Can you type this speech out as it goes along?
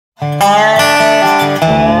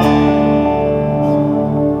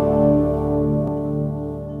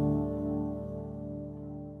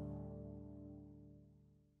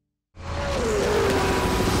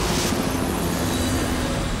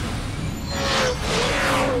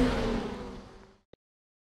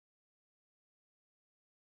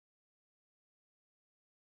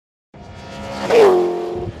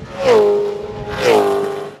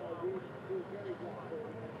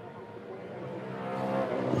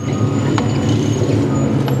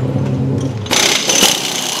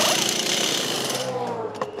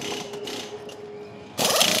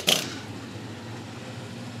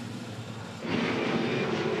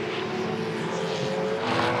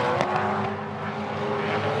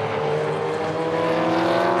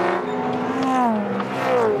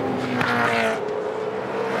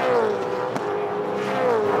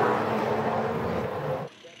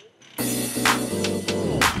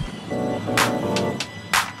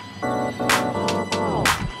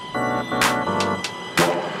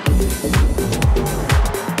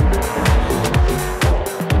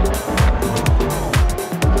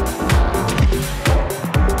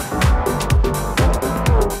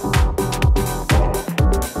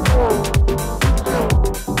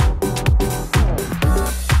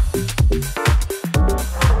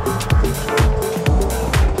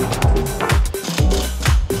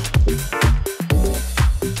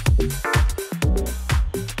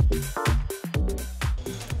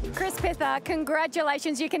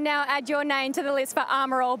Congratulations, you can now add your name to the list for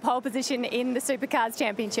Armour All pole position in the Supercars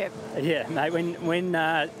Championship. Yeah, mate, when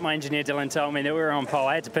my engineer Dylan told me that we were on pole,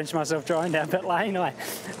 I had to pinch myself drying down pit lane.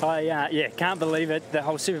 Yeah, can't believe it. The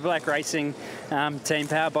whole Super Black Racing team,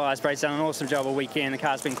 powered by Osprey's done an awesome job all weekend. The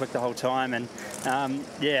car's been quick the whole time, and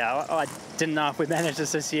yeah, I didn't know if we managed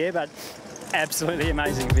this year, but absolutely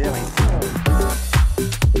amazing feeling.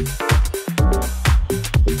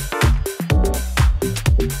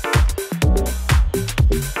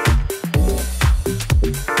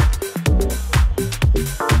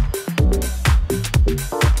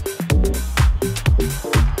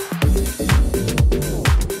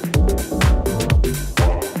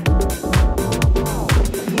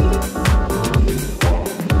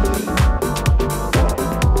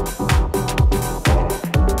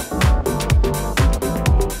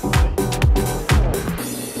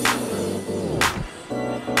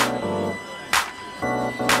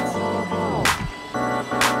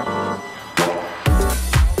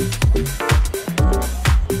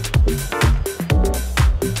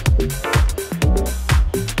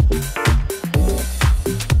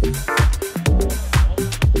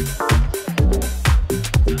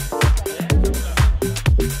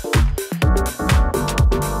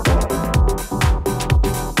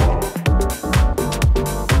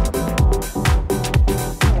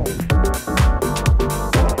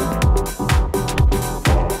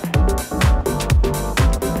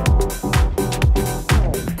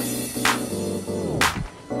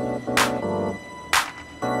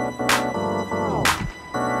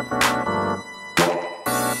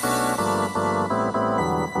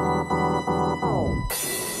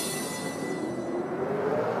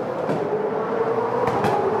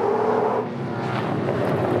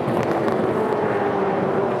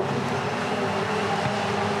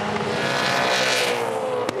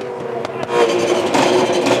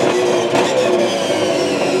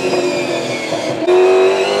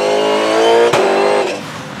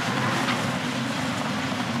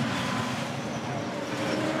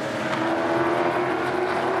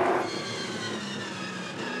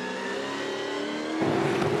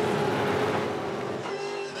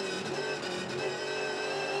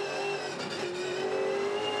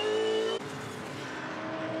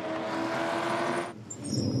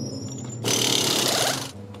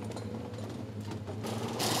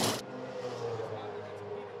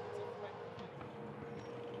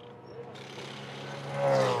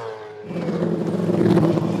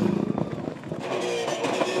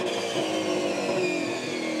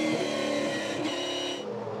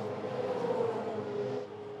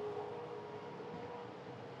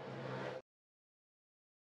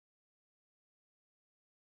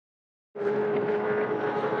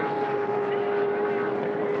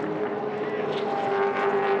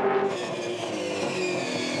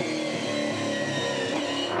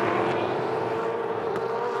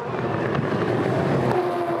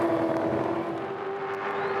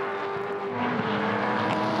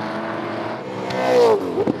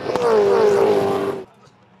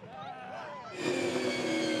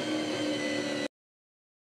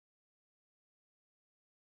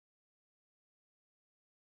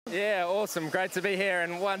 awesome. Great to be here.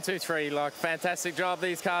 And 1, 2, 3, like, fantastic job.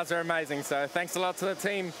 These cars are amazing. So thanks a lot to the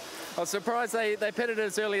team. I was surprised they pitted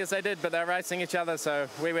as early as they did, but they're racing each other. So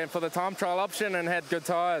we went for the time trial option and had good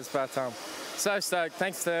tyres. But so stoked.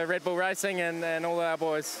 Thanks to Red Bull Racing and all our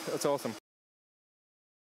boys. It's awesome.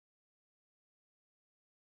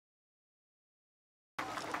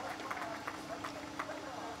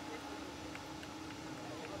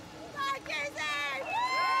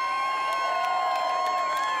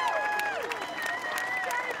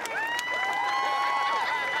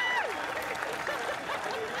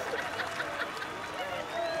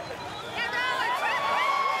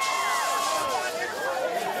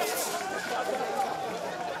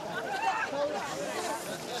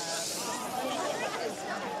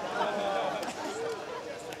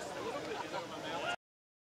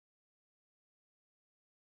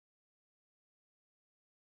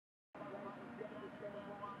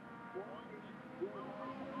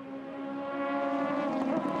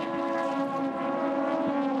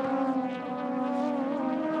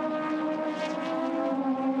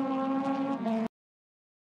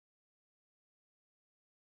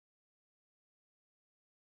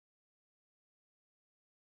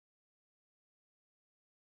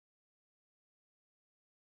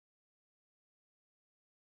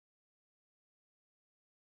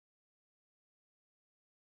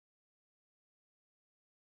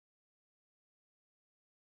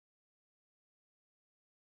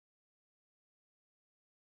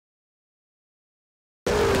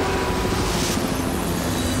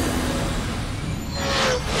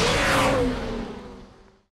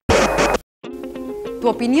 Tu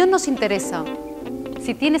opinión nos interesa.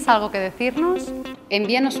 Si tienes algo que decirnos,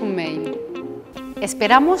 envíanos un mail.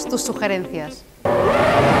 Esperamos tus sugerencias.